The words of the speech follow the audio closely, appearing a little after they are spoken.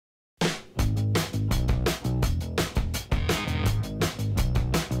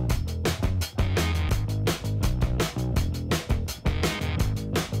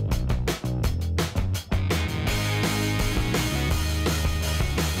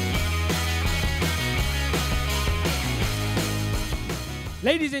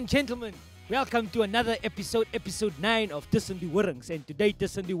Ladies and gentlemen, welcome to another episode 9 of Tussen the Horings. And today,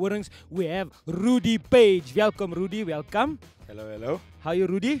 Tussen the Horings, we have Rudy Page. Welcome, Rudy. Welcome. Hello, hello. How are you,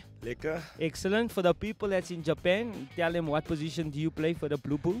 Rudy? Lekker. Excellent. For the people that's in Japan, tell them what position do you play for the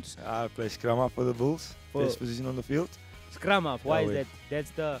Blue Bulls? I play scrum half for the Bulls. Best position on the field. Scrum half. Why Yeah, is that?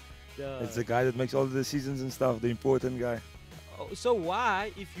 That's the... It's the guy that makes all the decisions and stuff, the important guy. Oh, so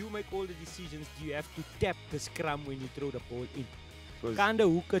why, if you make all the decisions, do you have to tap the scrum when you throw the ball in? Can't the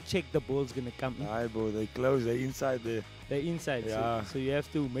hooker check the ball's gonna come in? Nah, bro, they close, they're inside there. They're inside, Yeah. so you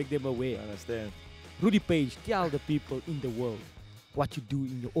have to make them aware. I understand. Rudy Page, tell the people in the world what you do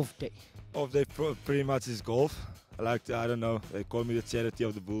in your off day. Off day pretty much is golf. I like to, I don't know, they call me the charity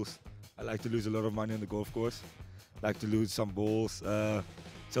of the Bulls. I like to lose a lot of money on the golf course. I like to lose some balls,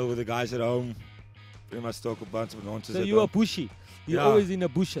 chill with the guys at home, pretty much talk a bunch of nonsense. So at you are home. bushy. You're Yeah. always in the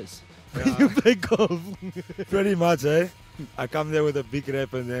bushes. Yeah. You play golf. Pretty much, eh? I come there with a big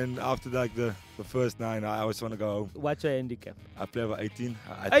rep and then after like the first 9, I always want to go home. What's your handicap? I play with 18.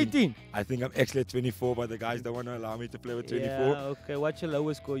 18? I think I'm actually at 24, but the guys don't want to allow me to play with 24. Yeah, okay. What's your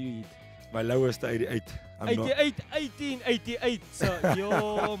lowest score you hit? My lowest 88. 88. So,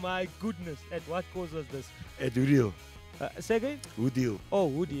 yo, my goodness. At what course was this? At Udil. Say again? Udil. Oh,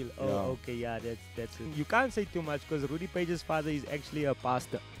 Woodhill. Oh, Yeah. okay. Yeah, that's it. You can't say too much because Rudy Page's father is actually a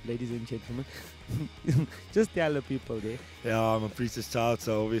pastor, ladies and gentlemen. Just tell the people there. Yeah, I'm a preacher's child,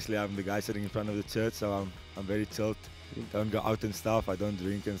 so obviously I'm the guy sitting in front of the church, so I'm very chilled. Don't go out and stuff, I don't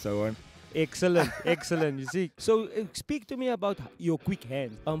drink and so on. Excellent, excellent. You see. So, speak to me about your quick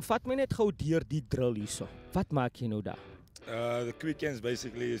hands. Vat my net gou deur die drill hierso. Wat maak jy nou daar? The quick hands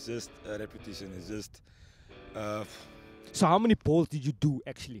basically is just a repetition. It's just, So how many balls did you do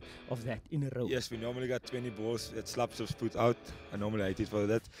actually of that in a row? yes, we normally got 20 balls. It slaps of foot out. I normally hate it for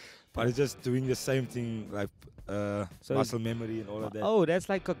that. But it's just doing the same thing, like So muscle memory and all of that. Oh, that's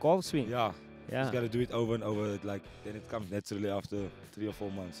like a golf swing. Yeah. Yeah. Just gotta do it over and over, like then it comes naturally after 3 or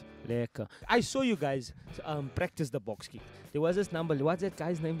 4 months. Lekker. I saw you guys practice the box kick. There was this number, what's that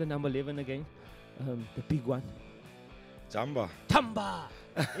guy's name, the number 11 again? The big one. Jamba. Tamba!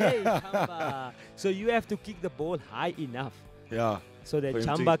 Hey, Tamba! So you have to kick the ball high enough Yeah. so that For him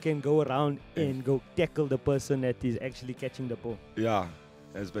Chamba to- can go around and go tackle the person that is actually catching the ball. Yeah.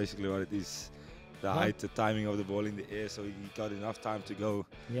 That's basically what it is. The Huh? height, the timing of the ball in the air, so he got enough time to go.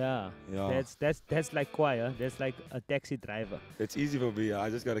 Yeah. Yeah. That's like choir. That's like a taxi driver. It's easy for me.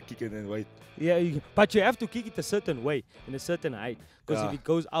 I just gotta kick it and wait. Yeah, but you have to kick it a certain way, in a certain height. Because if Yeah. it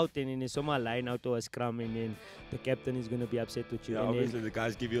goes out and then it's some line out or a scrum and then the captain is going to be upset with you. Yeah, and obviously the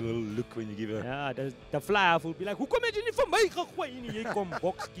guys give you a little look when you give a. yeah, the fly half will be like, hoekom het jy nie vir my gegooi nie? Jy kom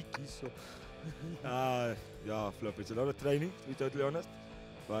box kick hierso. Yeah, flip. It's a lot of training, to be totally honest.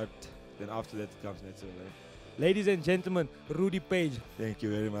 But then after that, it comes naturally. Ladies and gentlemen, Rudy Page. Thank you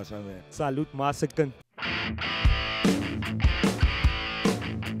very much, my man. Salute, Masakan.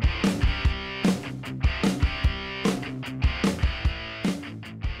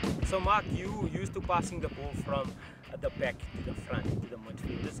 So Mark, you used to passing the ball from the back to the front to the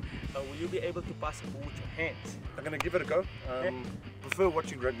midfielders. Will you be able to pass the ball with your hands? I'm going to give it a go. Prefer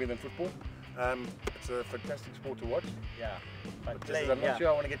watching rugby than football. It's a fantastic sport to watch. Yeah. But Just as I'm not sure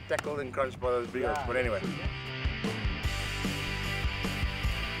I want to get tackled and crunched by those big oaks, but anyway.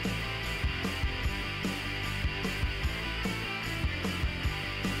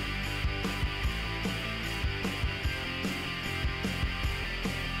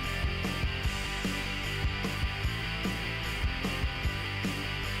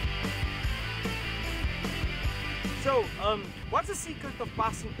 So, what's the secret of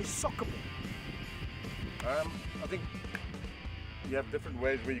passing a soccer ball? I think you have different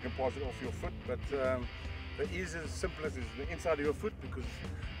ways where you can pass it off your foot, but the easiest, as simple as is the inside of your foot, because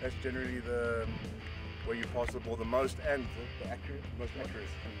that's generally the where you pass the ball the most and the most accurate.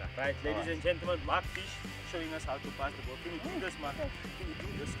 Right, ladies and gentlemen, Mark Fish showing us how to pass the ball. Can you do this, Mark? Can you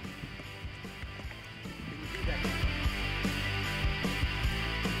do this?